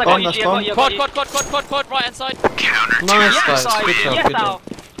 Apps. Apps, I got gone, you, that's G, I got gone. you, I Quad, got you. quad, right hand side. Nice, Yes, guys. Good job, yes, good job.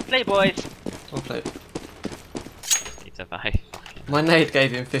 Play, boys. Well played. Need to behave. My nade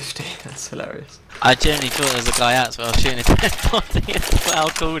gave him 50. That's hilarious. I genuinely thought there was a guy out, so I was shooting a dead body. How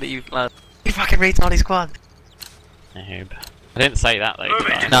cool that you flood. You fucking retarded squad. Noob. I didn't say that though. Move did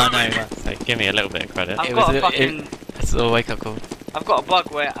it. I? No, but So give me a little bit of credit. I've It got was a a- fucking. it's a little wake up call. I've got a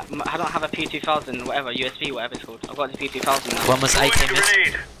bug where I don't have a P2000, whatever, USB, whatever it's called. I've got the P2000 now. One was 18 Throwing minutes.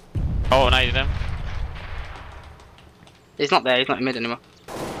 grenade. Oh, I needed him. He's not there, he's not in mid anymore.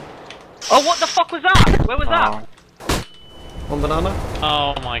 Oh, what the fuck was that? Where was that? One banana.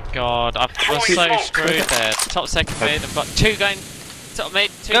 Oh my god, I was so Throwing smoke. screwed there. Top second mid, I've got 2 going top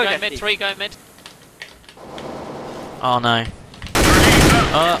mid, 2 Go, going mid, Jesse. 3 going mid. Oh no.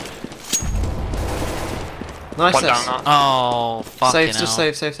 Nice. One down Yes. now. Oh, fucking Save, hell. just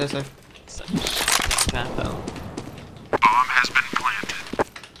save, save, save, save. Such a shit example. Bomb has been planted.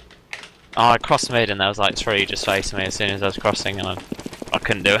 Oh, I crossed mid and there was like 3 just facing me as soon as I was crossing and I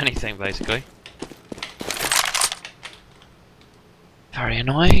couldn't do anything basically. Very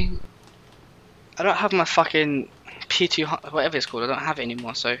annoying. I don't have my fucking P200, whatever it's called, I don't have it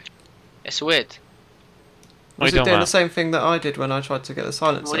anymore, so it's weird. What are Was you it doing doing the about? same thing that I did when I tried to get the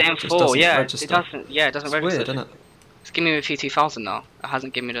silencer? Well, the It just M4, doesn't yeah, register. it doesn't It's register. weird, isn't it? It's giving me a P2000 now. It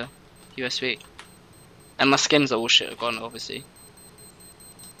hasn't given me the USB. And my skins are all shit gone, obviously.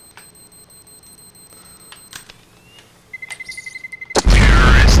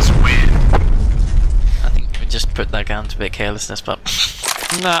 Terrorists win. I think we just put that down to a bit of carelessness, but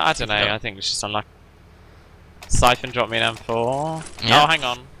No, I don't know. I think it's just unlucky. Siphon dropped me an M4. Yeah. Oh, hang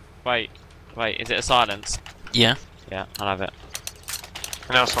on. Wait, is it a silence? yeah. Yeah, I'll have it.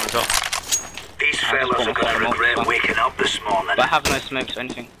 And else one's up. These fellas have got a great waking up this morning. But I have no smokes or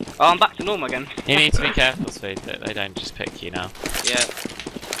anything. Oh, I'm back to normal again. You need to be careful, Speed, that they don't just pick you now. Yeah.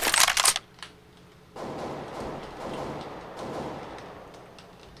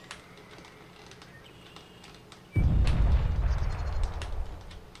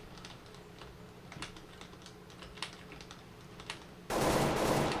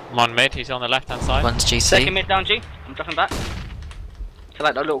 I'm on mid, he's on the left hand side. One's GC. Second mid down, G. I'm dropping back. To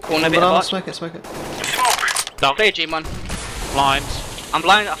like that little corner bit of Banana, arch. smoke it, smoke it. Smoke! Dog. Clear, G, man. Blind. I'm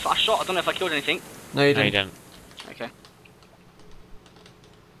blind. I shot. I don't know if I killed anything. No, you No, you didn't. didn't. Okay.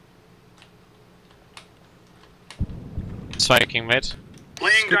 Smoking mid.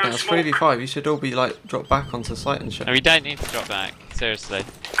 Laying Good now, down it's smoke. 3v5, you should all be like dropped back onto site and shit. No, we don't need to drop back. Seriously.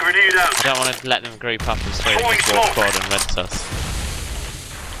 Grenade out. I don't want to let them group up and straight Throwing into your smoke. squad and rinse us.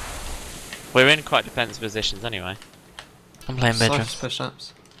 We're in quite defensive positions anyway. I'm playing bedroom. Cypher's push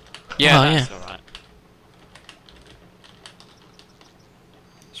apps. Yeah, Oh, that's yeah. alright.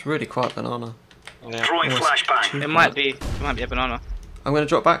 It's really quiet, Banana. Yeah. Throwing Oh, it's flashbang. too It quiet. might be. It might be a banana. I'm gonna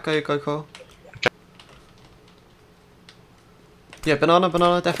drop back, go Cole. Yeah, banana,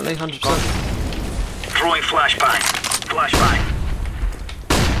 definitely, 100%. Throwing flashbang. Flashbang.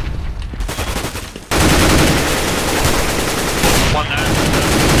 One there.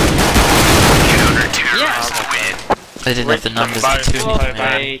 They didn't have the numbers Both, to do Well anything.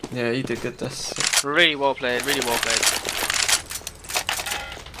 played. Yeah, you did good this. Really well played. Really well played.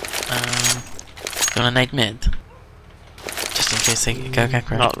 You wanna nade mid? Just in case they go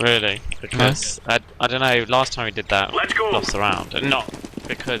aggro. Not really, because I don't know. Last time we did that, Let's go. lost the round, and not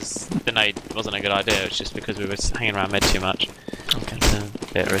because the nade wasn't a good idea. It's just because we were hanging around mid too much. Okay. It's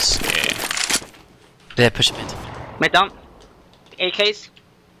a bit risky. They're pushing mid. Mid down. AKs.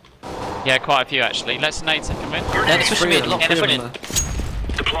 Yeah, quite a few actually. Let's nade second mid. Yeah, they're pushing mid. Lock, Yeah, push they're mid.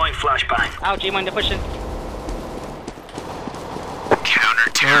 Deploying flashbang. Ow, G, mind they're pushing.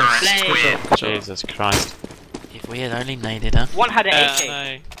 Nice, good job, good job. Jesus Christ. If we had only naded her. One had an Yeah, AK.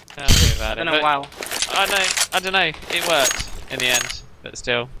 no. Tell me about I it. don't know But why. I don't know. It worked in the end, but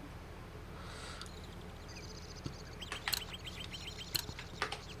still.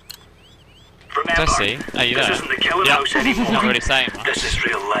 Remember, Jesse, are you this there? isn't the killing Yeah. house anymore. Not really saying much. This is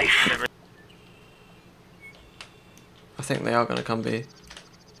real life. I think they are gonna come B.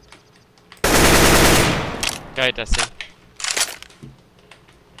 Go, Desi.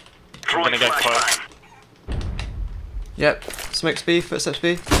 Throwing gonna go for it. flashbang. Yep, smokes B, footsteps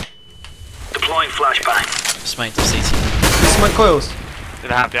B. Deploying flashbang. Smoke to CT. Smoke coils.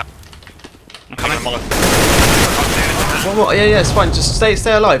 Did I have you? I'm coming. One more, yeah, it's fine, just stay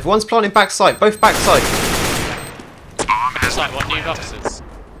alive. One's planting backside, both backside. It's like what new boxes.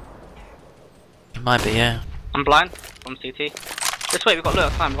 It might be, yeah. I'm blind from CT. This way, we've got a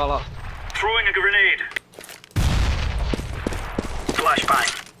little time. We've got a lot. Throwing a grenade.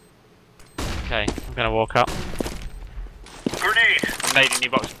 Flashbang. Okay, I'm gonna walk up. Grenade. I'm nading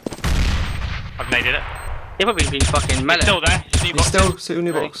your box. I've naded it. They've probably been fucking mellow. Still there. New He's box. still sitting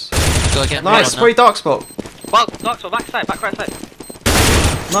in your box. Gotta get Nice, one now. spray dark spot. Well, Dark back side, back right side.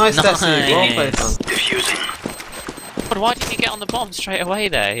 Nice, Desi, well Nice. played, man. Diffusing. But why didn't you get on the bomb straight away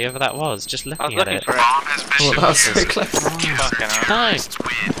there, whoever that was, just I was looking at looking it? for it. Oh, that was so close. Fucking hell. Nice.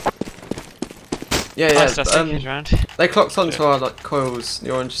 Yeah, Nice, that's yeah. second round. They clocked onto our like coils,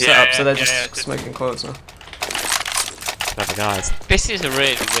 the orange Yeah, setup, so yeah, they're yeah, just yeah, good. smoking coils now. Clever guys. This is a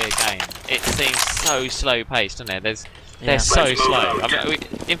really weird game. It seems so slow paced, doesn't it? They're Yeah. so Let's move slow. out. I mean,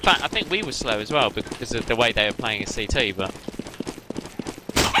 in fact, I think we were slow as well because of the way they were playing as CT, but.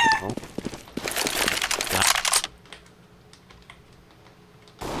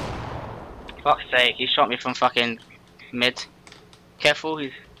 Fuck's sake, he shot me from fucking mid. Careful,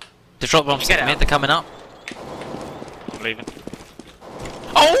 he's. The drop bombs Get at mid, out. they're coming up. I'm leaving.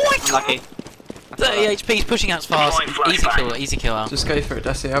 Oh my Unlucky. 30 HP, he's pushing out as fast. Deploying Easy flashbang. kill, easy kill out. Just go for it,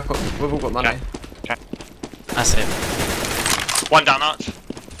 Desi. We've all got money. Okay. That's it. One down arch.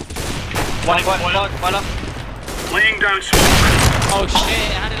 One One boiler. up. Laying down smoke. Oh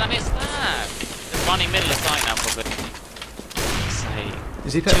shit, how did I miss that? It's running middle of sight now, probably. Say.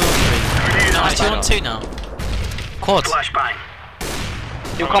 Is he 2 pit? on 3. Grenade No, out. 2 on 2 now. Quads. Flashbang.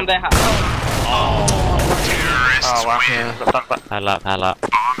 He'll come there. Oh wow. Yeah. Got done back. Pal up.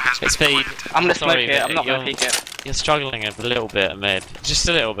 It's speed. I'm gonna smoke Sorry, it. but I'm not gonna you're- peek it. You're struggling a little bit at mid. Just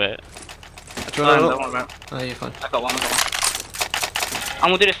a little bit. Do you want to Don't look? worry about it. Oh, you're fine. I got one. I'm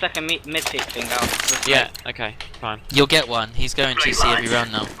gonna do the second mid peek thing now. Yeah, okay. fine. You'll get one. He's going to see every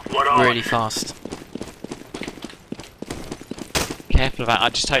round now. Really fast. Careful about. I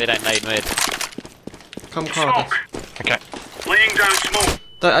just hope they don't nade mid. Come car. Okay. Laying down smoke.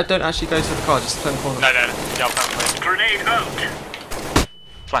 Don't actually go to the car, just turn corner. No. Yeah, I'll come Grenade out.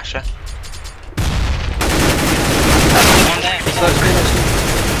 Flash, yeah. One there. So it's been actually...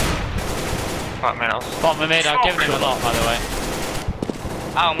 5 minutes. Bottom of mid, I've given him a lot, by the way.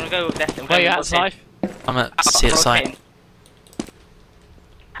 Oh, I'm gonna go with Destin. Where you at, Scythe? I'm at see at site.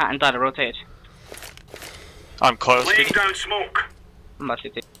 Hatton died, I rotated. I'm coiled. Laying Do down smoke. I'm about to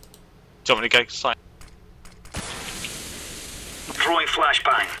do. you want me to go side? Throwing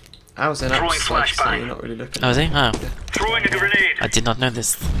flashbang. I was in Throwing outside, so flashbang. you're not really looking. Oh, is he? Oh, Throwing a grenade. I did not know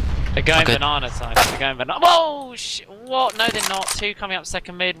this. They're going Okay. banana side. They're going banana. Whoa! What? No, they're not. Two coming up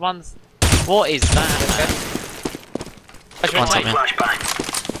second mid. One's. What is that? One top mid.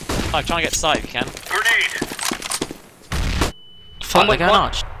 Flashbang. I'm trying to get sight if you can. Grenade. Fuck, they're going quad.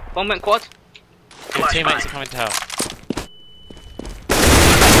 arch. One went quad. Your teammates are coming to help.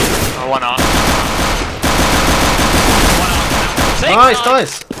 Oh, 1 arm.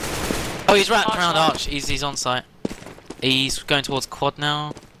 Nice. Oh, he's wrapped around arch. He's on site. He's going towards quad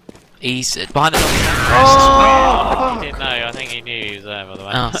now. He's behind the door. Oh, He didn't know. I think he knew he was there, by the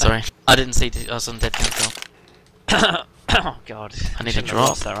way. Oh, sorry. I didn't see. I was on dead cancel. Oh god. I need a Shouldn't have drop.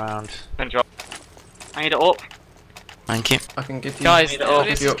 lost that round. Then drop. I need it up. Thank you. I can give you... Guys, I'll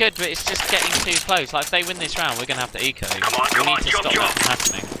this give is you- good, but it's just getting too close. Like, if they win this round, we're going to have to eco. Come on, We need to jump, stop jump. that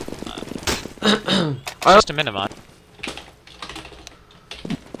from happening. Just to minimise.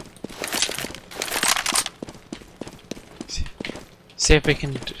 See if we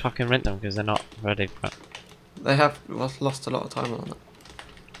can fucking rent them, because they're not ready for it. They have lost a lot of time on that.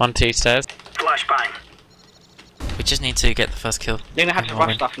 1, 2 stairs. Flashbang. We just need to get the first kill. They're gonna have to Yeah, rush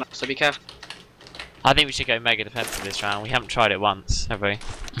win. stuff now, so be careful. I think we should go mega defensive this round. We haven't tried it once, have we?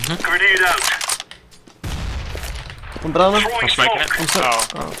 Grenade out. One banana? Throwing I'm smoking smoke. it. So- Oh.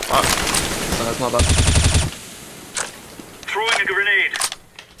 Oh, fuck. So that's not bad. Throwing a grenade.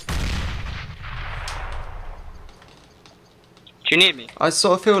 Do you need me? I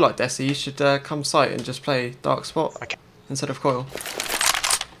sort of feel like, Desi, you should come site and just play dark spot Okay. instead of coil.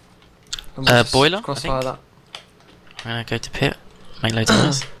 And just Boiler, I Crossfire think. that. I'm gonna go to pit. Make loads of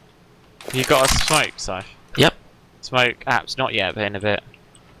noise. You got a smoke, Si? Yep. Smoke apps, not yet, but in a bit.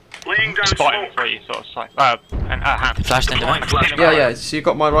 Laying down Spotting smoke. where you sort of sight. And hand. Flashed into Throwing it. flashbang. Yeah. So you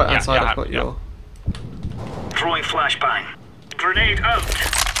got my right hand Yeah, side. yeah, I've got yeah. your. Throwing flashbang. Grenade out.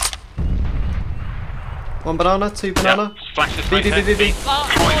 One banana, two banana. Yeah. Flash this B, way. B, B, B, B.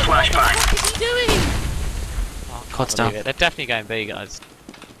 Throwing flashbang. Quad's Believe down. it. They're definitely going B, guys.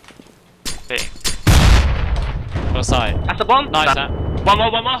 B. What side? That's a bomb. Nice, that. One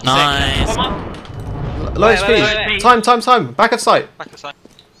more. Nice. One more. Low Wait, HP. wait. Time. Back of sight. Back to side.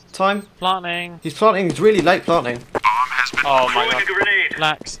 Time. Planting. He's planting. He's really late planting. Oh my Throwing a god. grenade.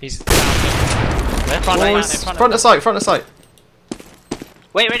 Lax. He's. They're front Boys, of man, front of sight. Front of sight.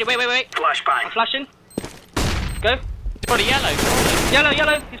 Wait. I'm Flashbang. flashing. Go. He's got a yellow.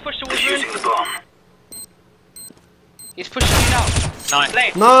 Yellow. He's pushed towards you. Defusing the bomb. He's pushing you now. Nice.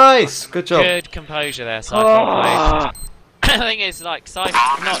 Lane. Nice. Good job. Good composure there, Cypher. The thing is, like, Cypher,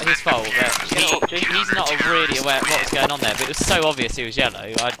 not his fault, but he's not really aware of what was going on there, but it was so obvious he was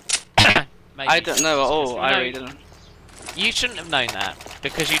yellow. I don't know at all. I really don't. You shouldn't have known that,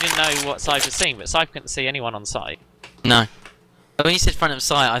 because you didn't know what Cypher was seeing, but Cypher couldn't see anyone on site. No. When you said front of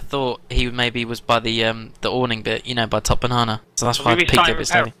sight, I thought he maybe was by the awning bit, you know, by top banana. So that's why I Maybe peeked sign a bit repair.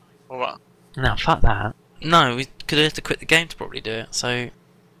 slowly. Or what? No, fuck that. No, we could have to quit the game to probably do it. So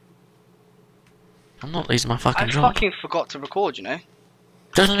I'm not losing my fucking I drop. fucking forgot to record, you know.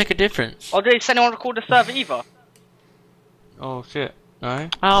 Doesn't make a difference. Or did anyone record the server either? Oh shit. No.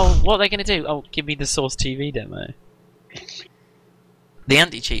 Oh, what are they going to do? Oh, give me the Source TV demo. The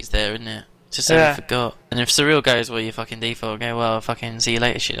anti-cheat's there, isn't it? Just so Yeah. we forgot. And if Surreal goes, well, your fucking default, go, well, fucking see you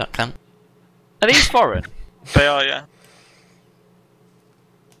later, shit, that cunt. Are these foreign? They are, yeah.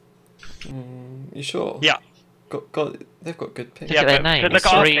 You sure? Yeah. They've got good ping. Look Yeah, at their but name. look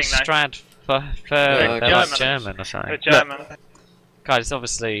at our Three thing, though. Strad for They're they're like German. German or something. They're German. Guys, it's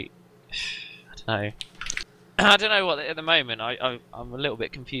obviously, I don't know. I don't know what at the moment. I'm a little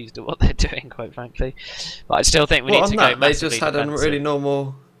bit confused at what they're doing, quite frankly. But I still think we Well, need on to that, go they massively just had a defensive. really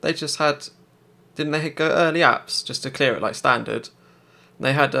normal. They just had. Didn't they go early apps just to clear it like standard?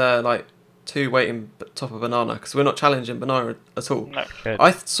 They had like 2 waiting top of banana because we're not challenging banana at all. No. Good.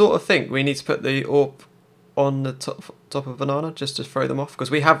 I sort of think we need to put the AWP on the top of banana just to throw them off because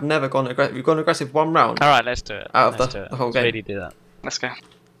we have never gone aggressive. We've gone aggressive one round. All right, let's do it. Out of Let's the- do it. the whole Let's game. really do that. Let's go.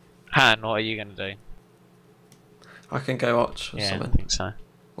 Han, what are you going to do? I can go Arch or Yeah, I something. think so.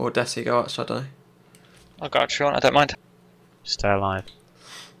 Or Desi go Arch, I don't know. I'll go out, Sean. I don't mind. Stay alive.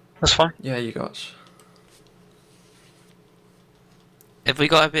 That's fine. Yeah, you go Arch. Have we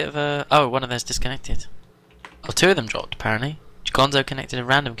got a bit of a... Oh, one of those disconnected. Oh, two of them dropped, apparently. Gonzo connected and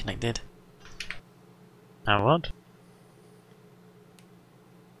Random connected. Oh, what?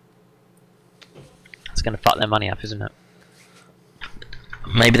 It's going to fuck their money up, isn't it?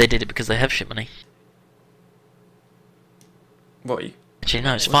 Maybe they did it because they have shit money. What, you... Actually,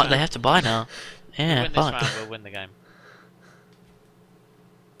 no, it's fine. They have to buy now. Yeah, win this fine. round, we'll win the game.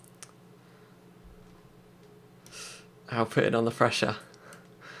 I'll put it on the pressure.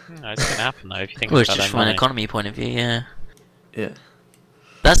 No, it's going to happen though if you think Well, it's about just their from an money. economy point of view, yeah. Yeah.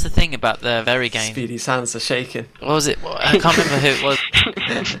 That's the thing about the Very game. Speedy's hands are shaking. What was it? I can't remember who it was.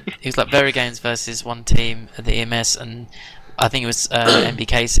 It was like Very Games versus one team at the EMS, and I think it was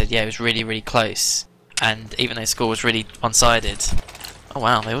MBK said, yeah, it was really, really close. And even though the score was really one-sided. Oh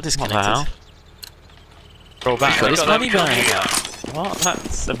wow, they all disconnected. Wow. Roll back. Got his money back. What?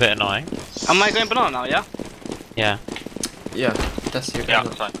 That's a bit annoying. Am I going banana now, yeah? Yeah. Yeah, Desi, you're Yeah, going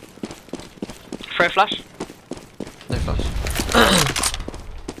that's Arch. fine. Throw flash. No flash.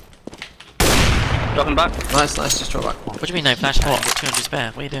 Dropping back. Nice, just draw back. What do you mean no flash? What? I've got 200 spare.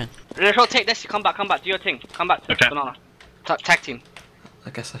 What are you doing? Let's take this. Come back. Do your thing. Come back to Okay. banana. Tag team. I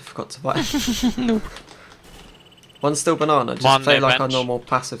guess I forgot to buy. One's still banana, just One play near like our bench. normal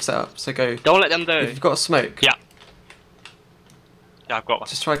passive setup. So go, Don't let them do. if you've got a smoke, Yeah. Yeah, I've got one.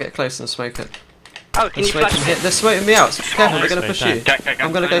 just try to get close and smoke it. Oh, can you They're flash smoking me? here. They're smoking me out, so careful, they're nice, going to push mate, you. Go.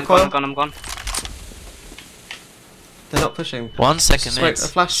 I'm going to go I'm coil. gone. They're not pushing. 1 second Smoke minutes. a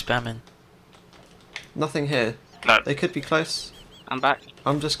flash. Spamming. Nothing here. No, They could be close. I'm back.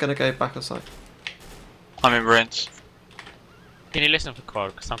 I'm just going to go back aside. I'm in ruins. Can you listen for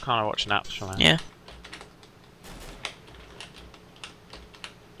quad? Because I'm kind of watching apps from it. Yeah.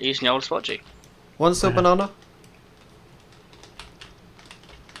 You're using your old spot, G. One's still Yeah. banana.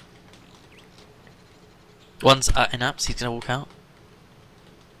 One's in apps. He's gonna walk out.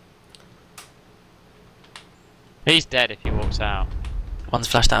 He's dead if he walks out. One's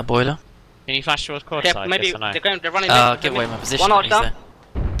flashed out a boiler. Can you flash towards quad Yeah, side? maybe Yes or no? they're running. Give away my position. One arch He's down.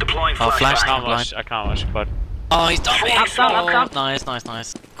 there. Deploying Oh, flash flashbang. down blind. I can't watch quad. Oh, he's done me. Up, down, up, down.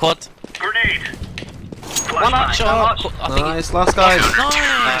 Nice. Quad. Grenade. One arch. Flashbang. One arch. I think Nice, last guy.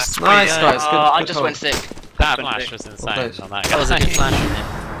 Nice. Nice, guys. Good, I good just call. went sick. That Good flash pick. was Well insane played. on that That was a guy. good flash from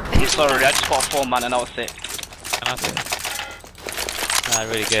him. I'm sorry, I just got a 4-man and I was sick. No,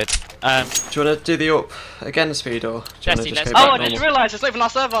 really good. Do you want to do the AWP again, Speed, or do you want Jesse, to just let's go go. Oh, back I just normal? realised it's not even our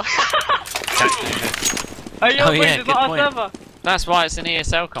server. Oh, your Oh, yeah, it's good not our point. server. That's why it's an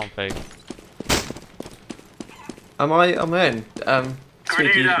ESL config. Am I in?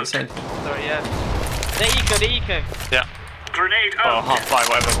 Speed, you out. saying? Sorry, yeah. The eco. Yeah. Grenade Oh, out. half-five,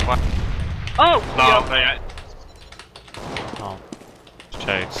 whatever. Oh, No, yeah. Oh.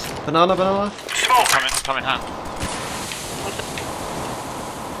 Chase. Banana. Smoke. Coming, hand.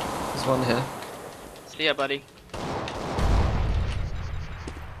 There's one here. See ya, buddy.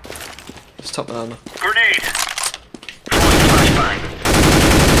 It's top banana. Grenade. Flashbang.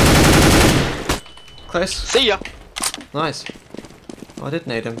 Close. See ya. Nice. Oh, I did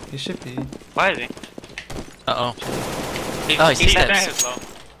nade him. He should be. Where is he? Oh. He's He's there steps. as well.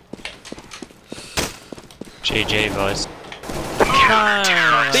 GG, boys.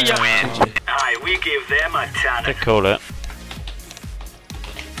 See ya. Aye, we give them a tanner. Good call it.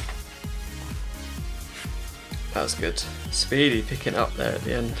 That was good. Speedy picking up there at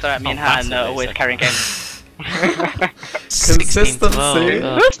the end. Sorry, me and Oh, Hatton massively always so. carrying games. 16 to 12.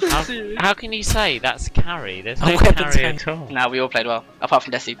 Consistency. How can you say that's carry? There's Oh, no weapons carry game. at all. Nah, we all played well, apart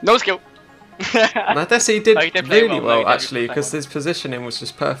from Desi. No skill. No, Desi did Oh, you did play really well, well, though, you did actually, play because well. his positioning was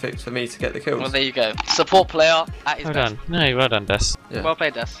just perfect for me to get the kills. Well, there you go. Support player at his Well best. done. No, well done, Des. Yeah. Well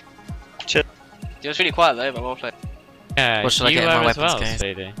played, Des. Cheers. He was really quiet though, but well played. Yeah, What should I you get in my were as weapons well, case?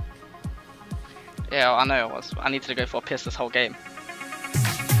 Speedy. Yeah, I know I was. I needed to go for a piss this whole game.